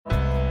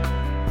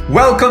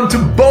Welcome to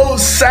Bo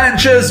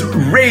Sanchez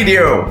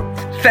Radio.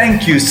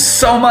 Thank you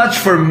so much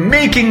for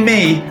making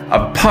me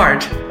a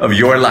part of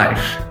your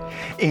life.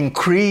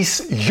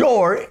 Increase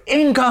your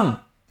income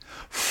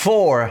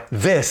for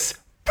this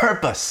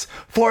purpose,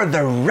 for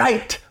the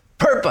right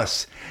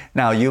purpose.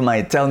 Now you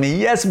might tell me,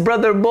 yes,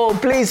 Brother Bo,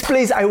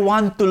 please, I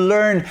want to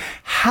learn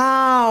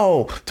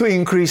how to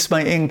increase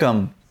my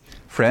income.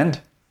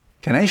 Friend,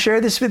 can I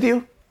share this with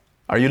you?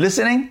 Are you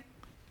listening?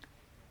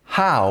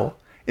 How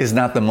is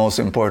not the most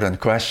important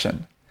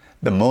question.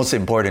 The most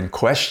important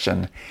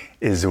question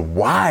is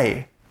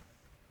why.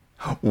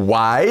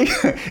 Why?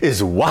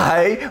 Is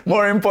why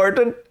more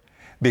important?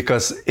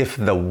 Because if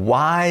the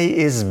why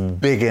is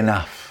big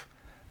enough,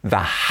 the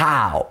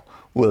how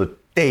will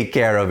take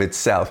care of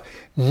itself.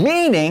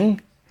 Meaning,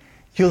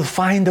 you'll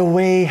find a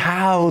way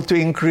how to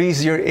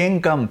increase your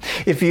income.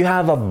 If you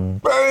have a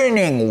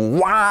burning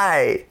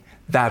why,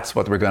 that's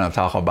what we're going to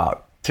talk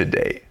about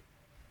today.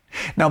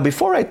 Now,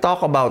 before I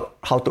talk about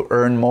how to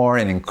earn more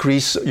and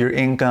increase your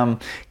income,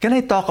 can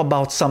I talk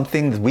about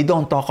something that we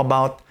don't talk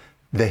about?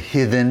 The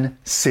hidden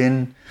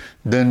sin.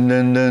 Dun,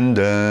 dun, dun,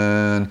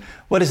 dun.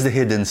 What is the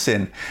hidden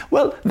sin?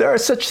 Well, there are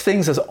such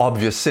things as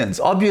obvious sins.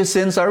 Obvious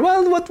sins are,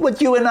 well,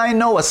 what you and I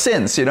know as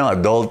sins,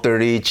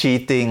 adultery,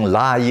 cheating,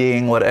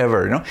 lying,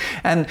 whatever,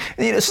 And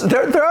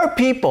there are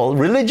people,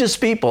 religious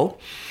people,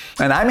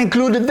 and I'm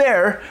included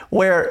there,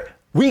 where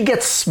we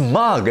get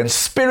smug and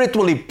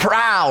spiritually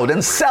proud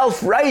and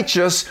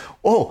self-righteous.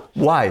 Oh,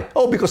 why?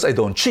 Oh, because I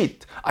don't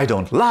cheat. I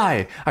don't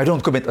lie. I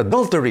don't commit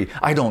adultery.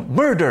 I don't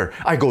murder.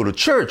 I go to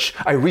church.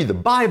 I read the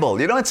Bible.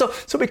 And so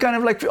we kind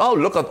of like,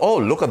 look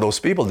at those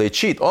people. They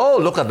cheat. Oh,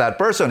 look at that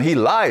person. He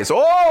lies.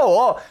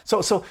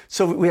 So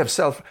we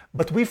have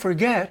but we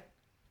forget.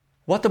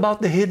 What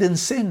about the hidden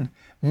sin?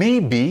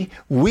 Maybe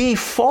we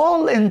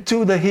fall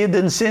into the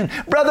hidden sin.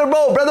 Brother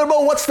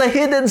Bo, what's the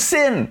hidden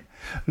sin?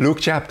 Luke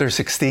chapter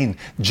 16,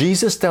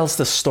 Jesus tells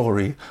the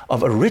story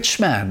of a rich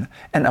man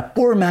and a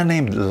poor man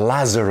named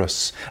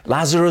Lazarus.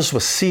 Lazarus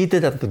was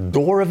seated at the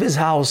door of his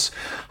house,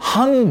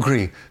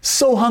 hungry,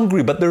 so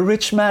hungry, but the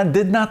rich man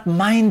did not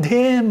mind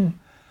him.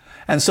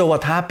 And so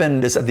what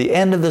happened is at the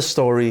end of the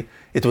story,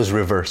 it was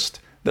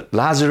reversed. That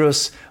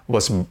Lazarus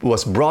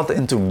was brought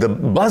into the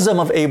bosom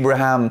of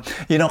Abraham,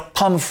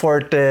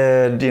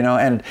 comforted,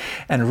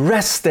 and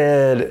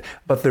rested.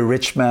 But the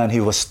rich man,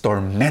 he was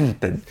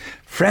tormented.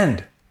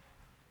 Friend,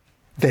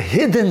 the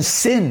hidden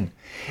sin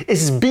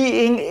is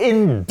being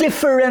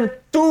indifferent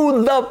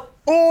to the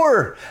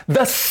poor,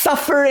 the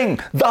suffering,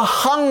 the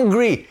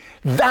hungry.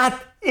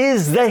 That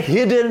is the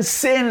hidden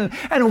sin.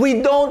 And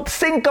we don't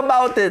think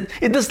about it.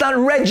 It does not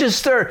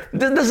register. It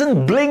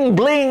doesn't bling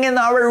bling in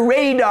our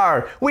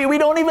radar. We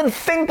don't even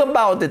think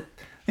about it.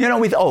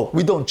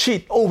 We don't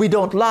cheat. Oh, we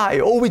don't lie.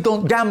 Oh, we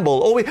don't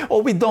gamble.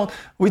 We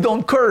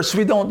don't curse.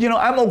 We don't,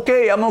 I'm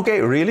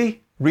okay.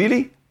 Really?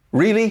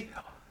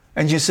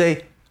 And you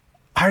say,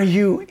 are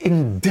you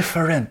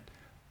indifferent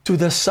to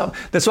the sum?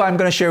 That's why I'm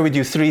going to share with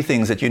you 3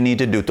 things that you need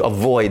to do to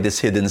avoid this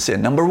hidden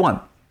sin. Number 1,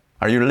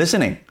 are you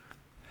listening?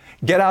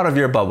 Get out of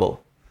your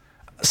bubble.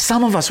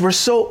 Some of us, we're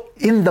so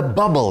in the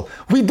bubble.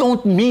 We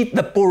don't meet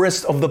the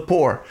poorest of the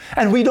poor.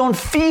 And we don't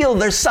feel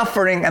their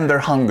suffering and their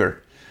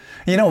hunger.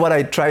 What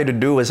I try to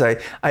do is I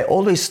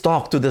always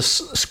talk to the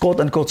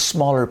quote-unquote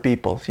smaller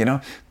people,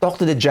 Talk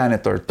to the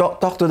janitor,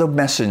 talk to the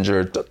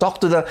messenger,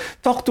 talk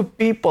to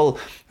people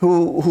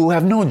who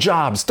have no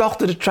jobs, talk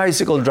to the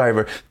tricycle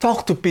driver,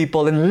 talk to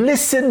people and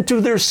listen to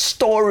their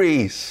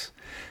stories.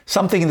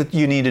 Something that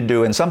you need to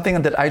do and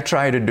something that I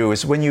try to do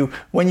is when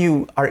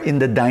you are in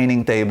the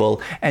dining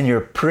table and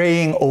you're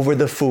praying over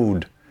the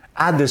food,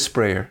 add this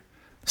prayer.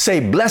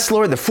 Say, bless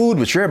Lord the food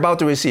which you're about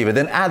to receive, and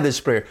then add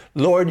this prayer.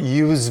 Lord,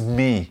 use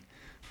me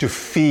to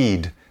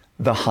feed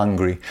the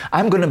hungry.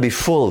 I'm going to be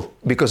full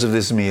because of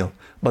this meal,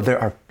 but there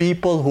are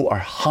people who are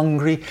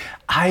hungry.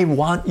 I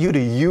want you to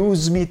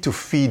use me to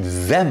feed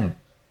them.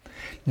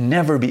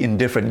 Never be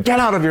indifferent. Get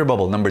out of your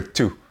bubble. Number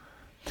 2,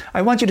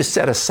 I want you to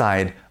set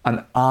aside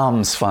an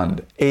alms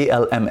fund,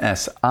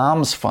 ALMS,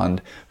 alms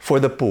fund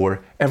for the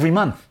poor every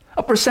month,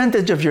 a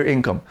percentage of your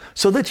income,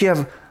 so that you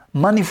have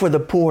money for the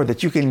poor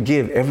that you can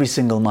give every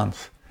single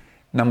month.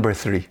 Number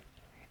 3,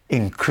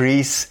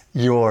 increase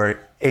your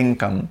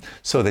income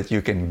so that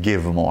you can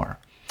give more.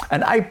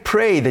 And I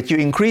pray that you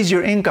increase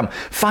your income.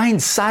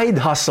 Find side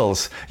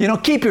hustles.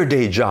 Keep your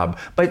day job,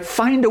 but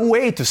find a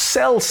way to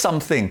sell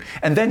something.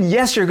 And then,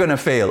 yes, you're going to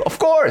fail. Of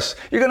course,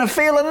 you're going to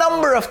fail a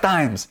number of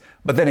times.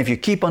 But then if you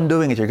keep on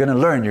doing it, you're going to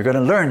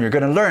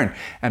learn.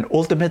 And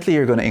ultimately,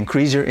 you're going to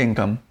increase your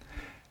income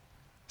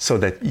so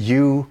that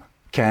you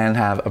can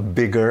have a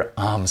bigger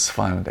alms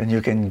fund and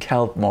you can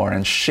help more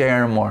and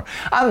share more.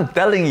 I'm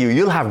telling you,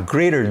 you'll have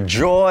greater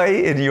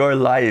joy in your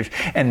life,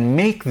 and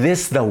make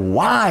this the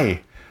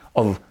why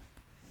of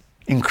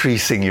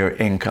increasing your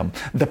income.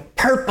 The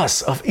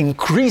purpose of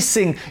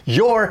increasing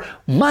your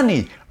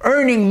money,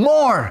 earning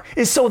more,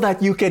 is so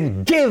that you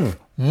can give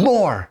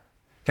more.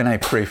 Can I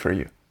pray for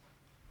you?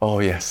 Oh,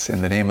 yes,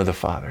 in the name of the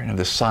Father, and of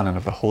the Son, and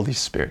of the Holy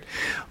Spirit.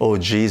 Oh,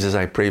 Jesus,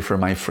 I pray for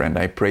my friend.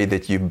 I pray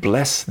that you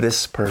bless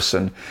this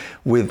person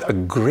with a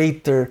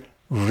greater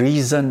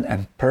reason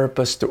and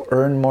purpose to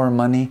earn more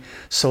money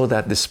so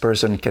that this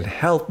person can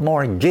help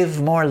more,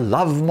 give more,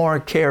 love more,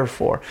 care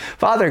for.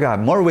 Father God,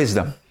 more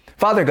wisdom.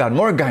 Father God,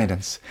 more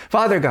guidance.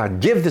 Father God,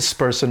 give this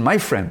person, my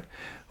friend,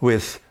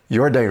 with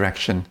your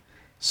direction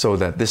so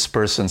that this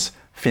person's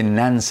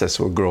finances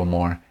will grow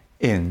more.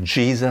 In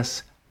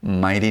Jesus'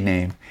 mighty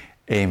name.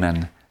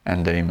 Amen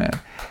and amen.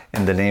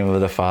 In the name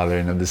of the Father,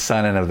 and of the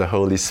Son, and of the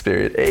Holy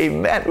Spirit.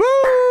 Amen.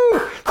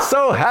 Woo!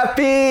 So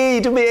happy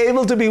to be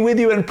able to be with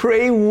you and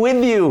pray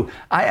with you.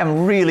 I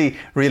am really,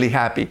 really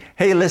happy.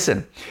 Hey,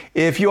 listen,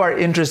 if you are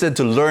interested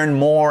to learn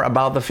more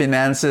about the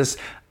finances,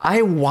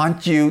 I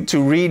want you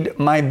to read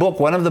my book.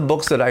 One of the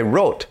books that I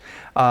wrote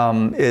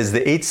is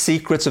The 8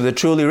 Secrets of the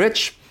Truly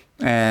Rich.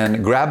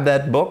 And grab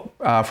that book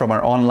from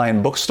our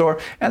online bookstore.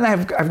 And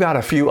I've got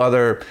a few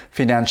other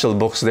financial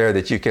books there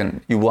that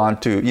you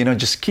want to,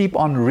 just keep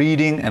on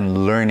reading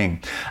and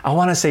learning. I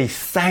want to say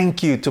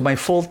thank you to my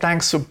Full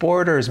Tank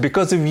supporters.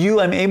 Because of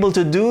you, I'm able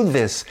to do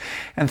this.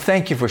 And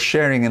thank you for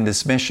sharing in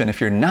this mission. If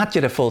you're not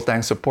yet a Full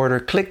Tank supporter,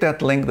 click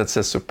that link that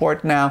says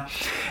support now.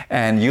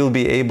 And you'll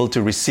be able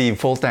to receive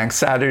Full Tank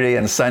Saturday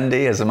and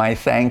Sunday as my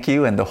thank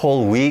you. And the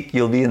whole week,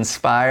 you'll be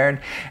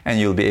inspired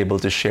and you'll be able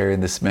to share in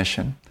this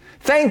mission.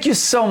 Thank you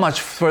so much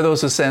for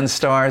those who send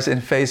stars in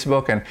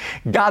Facebook, and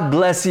God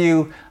bless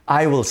you.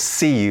 I will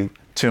see you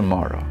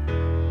tomorrow.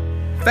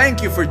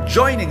 Thank you for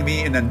joining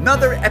me in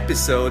another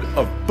episode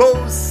of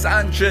Bo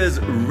Sanchez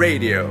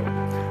Radio.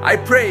 I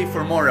pray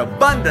for more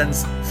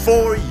abundance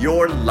for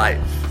your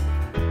life.